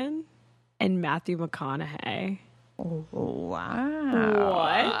Jackson and Matthew McConaughey. Wow.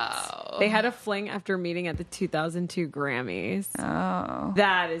 What? They had a fling after meeting at the 2002 Grammys. Oh.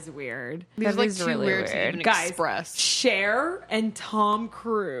 That is weird. These That are like is too really weird to weird. even Guys, express. Cher and Tom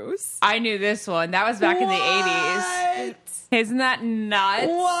Cruise. I knew this one. That was back in the 80s. Isn't that nuts?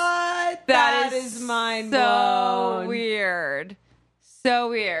 What? That is mind so blown. weird. So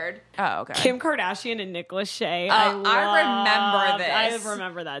weird. Oh, okay. Kim Kardashian and Nick Lachey. I remember this. I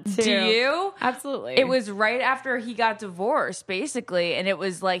remember that too. Do you? Absolutely. It was right after he got divorced, basically, and it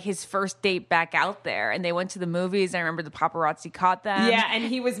was like his first date back out there. And they went to the movies. I remember the paparazzi caught them. Yeah, and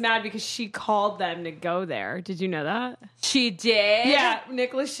he was mad because she called them to go there. Did you know that? She did? Yeah,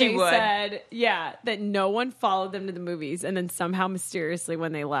 Nick Lachey would. said, that no one followed them to the movies. And then somehow, mysteriously,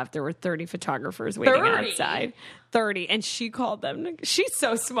 when they left, there were 30 photographers waiting 30? outside. 30. And she called them. She's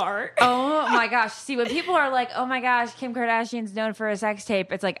so smart. Oh my gosh. See, when people are like, oh my gosh, Kim Kardashian's known for a sex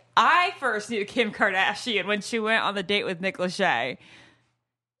tape, it's like, I first knew Kim Kardashian when she went on the date with Nick Lachey.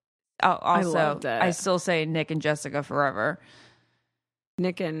 Oh, also, loved it. I still say Nick and Jessica forever.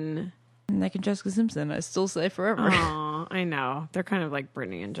 Nick and... Nick and Jessica Simpson, I still say forever. Aw, I know. They're kind of like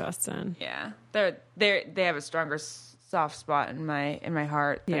Brittany and Justin. Yeah. They have a stronger soft spot in my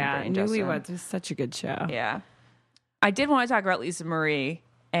heart than Yeah, Brittany and Justin. Newlyweds was such a good show. Yeah. I did want to talk about Lisa Marie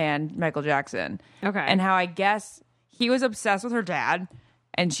and Michael Jackson. Okay. And how I guess he was obsessed with her dad,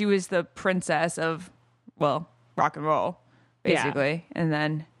 and she was the princess of, well, rock and roll, basically. Yeah. And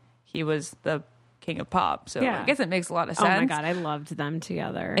then he was the king of pop. So I guess it makes a lot of sense. Oh my God, I loved them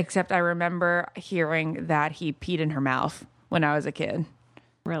together. Except I remember hearing that he peed in her mouth when I was a kid.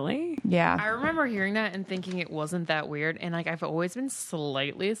 Really? Yeah. I remember hearing that and thinking it wasn't that weird. And I've always been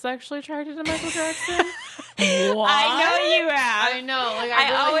slightly sexually attracted to Michael Jackson. What? I know you have. I know. Like, I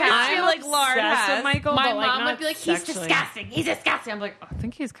really always have. feel like Lauren obsessed has. with Michael. My but, like, mom not would be like, he's sexually. disgusting. He's disgusting. I'm like, I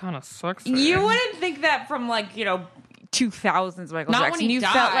think he's kind of sexy. You wouldn't think that from 2000s Michael Not Jackson. when he You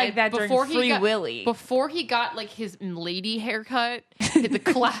died. felt like that during Free Willy. Before he got his lady haircut, the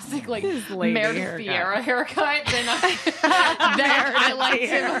classic lady Meredith haircut. Vieira haircut, then I liked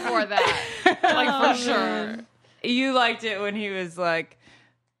him before that. For sure. You liked it when he was like,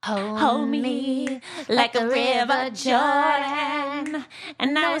 Hold me like a river Jordan,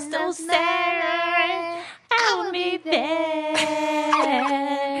 and I was so sad I would be there.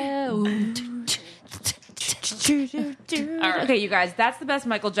 right. Okay, you guys, that's the best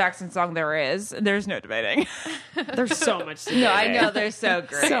Michael Jackson song there is. There's no debating. There's so much to No, I know they're so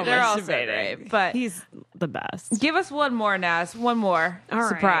great. So They're much all so debating. great. But He's the best. give us one more, Nas. One more. All right.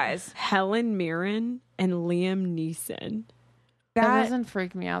 Surprise. Helen Mirren and Liam Neeson. That doesn't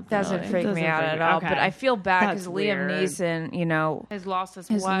freak me out. doesn't really. freak me Doesn't out freak at me- all. okay. But I feel bad That's because Liam weird. Neeson, you know, Has lost his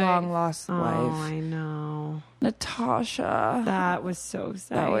his wife. long lost Oh, wife, I know. Natasha. That was so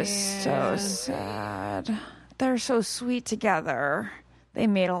sad. That was so sad. They're so sweet together. They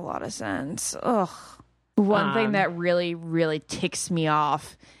made a lot of sense. Ugh. One thing that really, really ticks me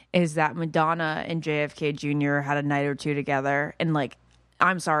off is that Madonna and JFK Jr. had a night or two together, and like,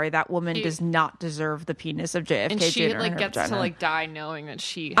 I'm sorry, that woman does not deserve the penis of JFK And Jr. she in like her gets vagina. to like die knowing that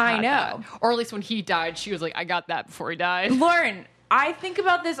she. I had know. that. Or at least when he died, she was like, "I got that before he died." Lauren, I think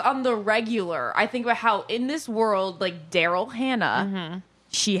about this on the regular. I think about how in this world, like Daryl Hannah,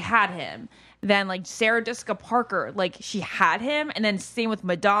 she had him. Then like Sarah Jessica Parker, like she had him, and then same with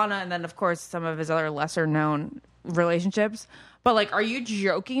Madonna, and then of course some of his other lesser known relationships. But like, are you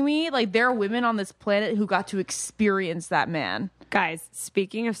joking me? Like there are women on this planet who got to experience that man. Guys,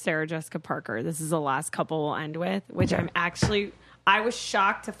 speaking of Sarah Jessica Parker, this is the last couple we'll end with, which I was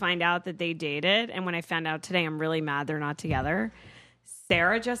shocked to find out that they dated. And when I found out today, I'm really mad they're not together.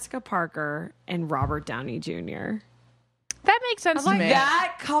 Sarah Jessica Parker and Robert Downey Jr. That makes sense to me.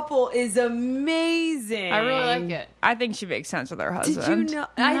 That couple is amazing. I really like it. I think she makes sense with her husband. Did you know?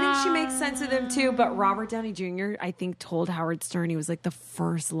 I think she makes sense of them too. But Robert Downey Jr., I think, told Howard Stern he was like the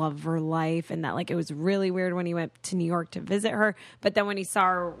first love of her life, and that like it was really weird when he went to New York to visit her. But then when he saw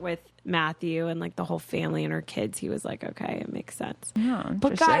her with Matthew and like the whole family and her kids, he was like, okay, it makes sense.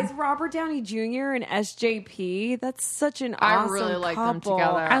 But guys, Robert Downey Jr. and SJP, that's such an I awesome really like them couple.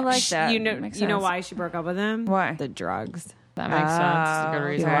 together. I like that. You know, Makes you know sense. why she broke up with him? Why? The drugs. That makes sense. That's a good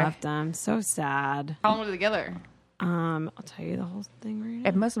He reason. Okay. left them. So sad. How long were they together? I'll tell you the whole thing right now.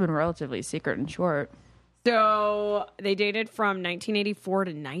 It must have been relatively secret and short. So they dated from 1984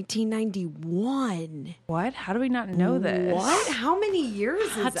 to 1991. What? How do we not know this? What? How many years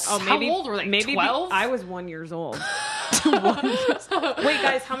is that? Oh, how old were they, Maybe 12? I was 1 year old. Wait,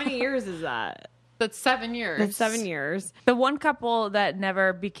 guys, how many years is that? That's 7 years. That's 7 years. The one couple that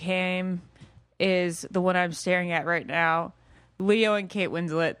never became is the one I'm staring at right now. Leo and Kate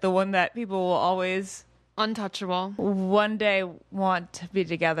Winslet, the one that people will always Untouchable. one day want to be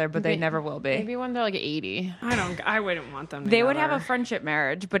together, but they never will be. Maybe when they're like 80. I wouldn't want them together. They would have a friendship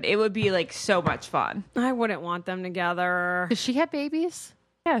marriage, but it would be like so much fun. I wouldn't want them together. Does she have babies?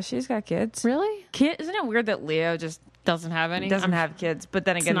 Yeah, she's got kids. Really? Isn't it weird that Leo just Doesn't have any? doesn't have kids? But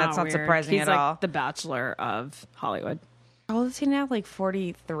then again, that's not weird. surprising He's at like all. the Bachelor of Hollywood. How old is he now? Like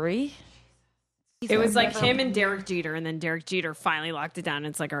 43? It was like him and Derek Jeter, and then Derek Jeter finally locked it down. And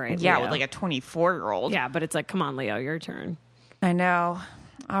it's like, all right, Yeah, Leo. with like a 24-year-old. Yeah, but it's like, come on, Leo, your turn. I know.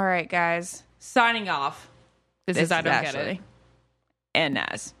 All right, guys. Signing off. This is I don't get Ashley. it. And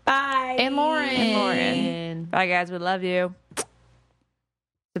Naz. Bye. And Lauren. And Lauren. Bye, guys. We love you.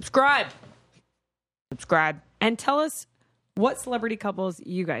 Subscribe. And tell us what celebrity couples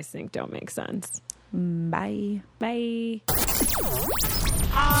you guys think don't make sense. Bye. Bye.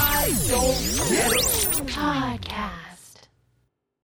 Podcast.